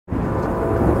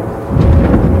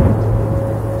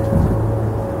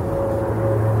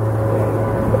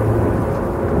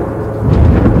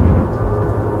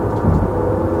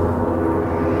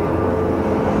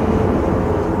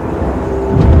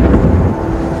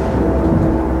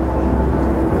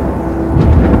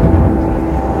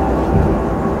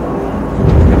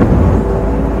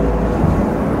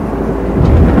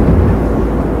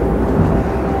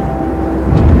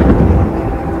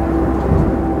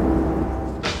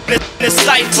The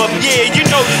Cypher, yeah, you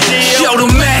know the deal. Yo,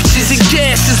 the matches and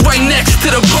gas is right next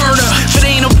to the burner. If it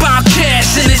ain't about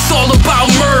cash, and it's all about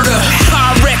murder.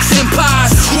 Pyrex and pies,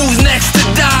 who's next to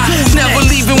die? Never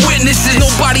leaving witnesses,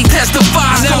 nobody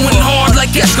testifies. Going hard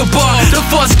like Escobar, the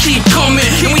funds keep coming,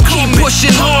 and we keep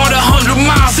pushing hard, 100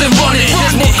 miles and running.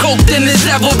 There's more coke than there's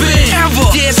ever been.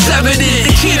 Yeah, it's evident.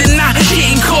 The kid is not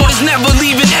getting caught is never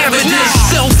leaving evidence.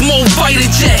 Self-mode fighter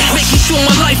jet, making sure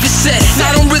my life is set.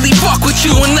 I don't really fuck with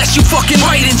you unless you fucking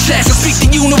writing checks. I speak the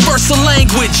universal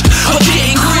language of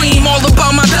getting cream, all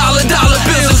about my dollar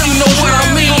bills. You know where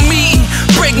I'm eating.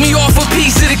 Break me off a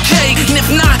piece of the cake, and if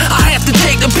not, I have to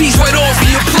take the piece right off of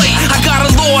your plate. I got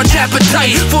a large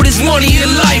appetite for this money in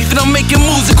life, and I'm making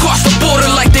moves across the border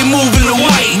like they moving the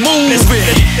white.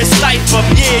 It's Cypher,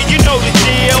 yeah, you know the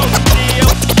deal.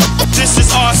 This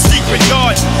is our secret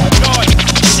guard.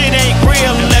 Shit ain't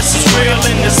real unless it's real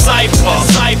in the Cypher.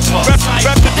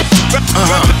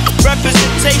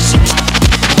 Representation.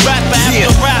 Rap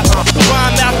after rap,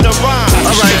 rhyme after rhyme.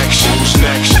 Alright.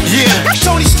 Yeah.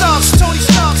 Tony Starks.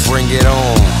 Bring it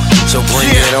on. So bring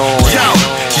it on.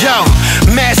 Yo,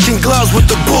 mask and gloves with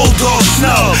the bulldog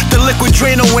snub. The liquid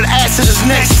Drano with acid is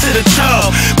next to the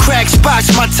tub. Crack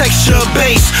spots, my texture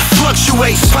base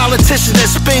fluctuates. Politicians that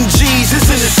spin G's is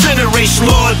an incineration.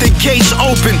 Lord, the gates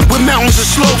open with mountains and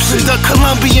slopes. And the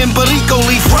Colombian Barico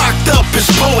leaf rocked up is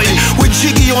potent. With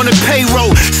Jiggy on the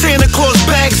payroll, Santa Claus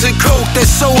bags of coke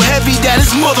that's so heavy that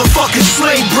his motherfucking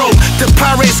sleigh broke. The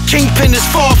Pirates kingpin is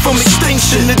far from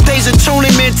extinction. The days of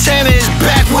Tony Montana is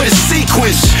back with a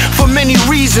sequence. For many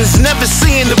reasons, never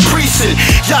seeing the precinct.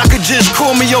 Y'all could just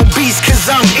call me obese cause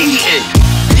I'm eating.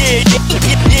 Yeah,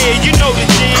 you know the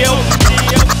deal.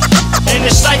 And the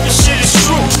Cypher shit is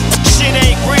true. Shit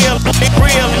ain't real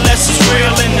unless it's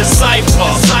real in the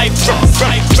Cypher.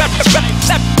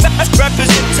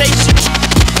 Representation.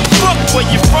 Fuck where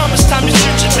you from, it's time to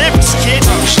shoot your lyrics, kid.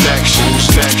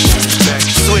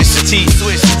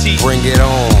 Swisha, bring it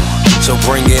on. So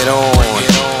bring it on.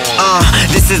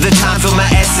 This is the time for my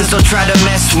essence, don't try to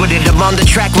mess with it. I'm on the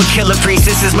track with Killer Priest,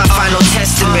 this is my final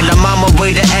testament. I'm on my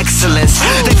way to excellence.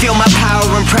 They feel my power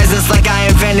and presence like I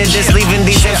invented this. Leaving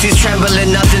these MCs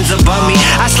trembling, nothing's above me.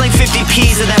 I slay 50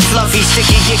 P's of that fluffy,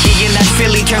 sticky, yicky in that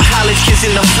Philly. Turn college kids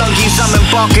into flunkies. I'm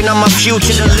embarking on my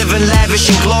future to living lavish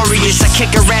and glorious. I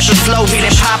kick a rapping flow, get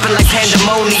it popping like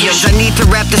pandemoniums. I need to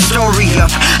wrap the story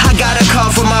up. I got a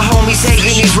call from my homies saying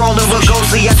he's rolling with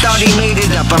Ghostly. I thought he made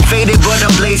it up. I'm faded but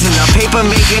I'm blazing up. Paper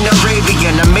making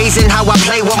Arabian. Amazing how I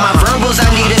play with my verbals. I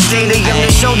need a stadium to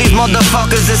show these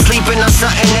motherfuckers they're sleeping on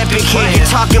something epic here. You're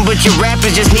talking but your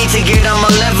rappers just need to get on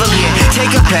my level here.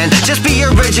 Take a pen, just be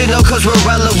original cause we're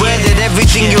well aware that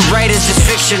everything you write is just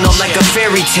fictional like a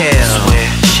fairy tale.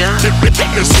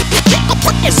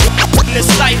 The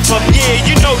Cypher, yeah,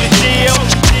 you know the deal.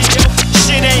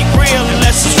 Shit ain't real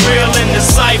unless it's real in the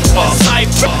Cypher.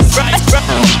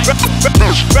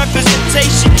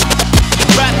 Representation.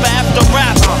 Rap after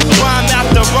rap, rhyme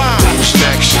after rhyme.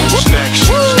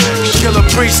 Killer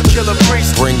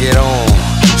Priest. Bring it on.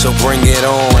 So bring it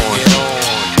on.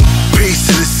 Peace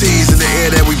to the seas and the air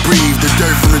that we breathe. The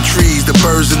dirt from the trees, the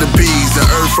birds and the bees, the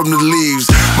earth from the leaves.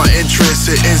 My interest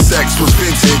in insects was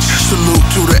vintage. Salute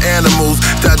to the animals,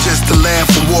 digest the land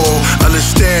for war.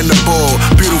 Understandable,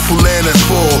 beautiful land that's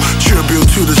full. Tribute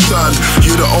to the sun,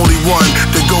 you're the only one.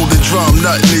 The golden drum,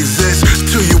 nothing exists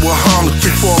till you were hung.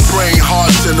 Before brain,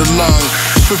 hearts in the lung.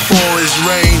 Before it's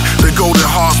rain, the golden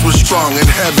hearts were strung in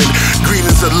heaven. Green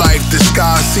is a life, the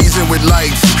sky seasoned with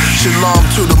lights. Shalom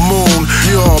to the moon,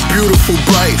 you're beautiful,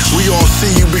 bright. We all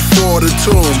see you before the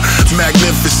tomb.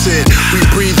 Magnificent, we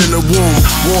breathe in the womb.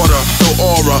 Water, the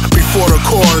aura, before the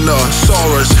coroner.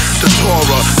 Saurus, the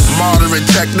Torah. Modern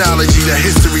technology that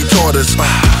history taught us.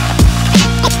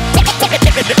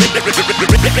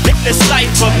 The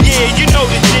Cypher, yeah, you know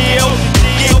the deal.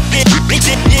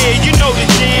 Yeah, you know the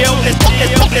deal.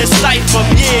 The Cypher,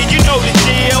 yeah, you know the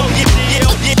deal.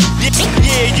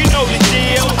 Yeah, you know the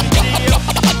deal.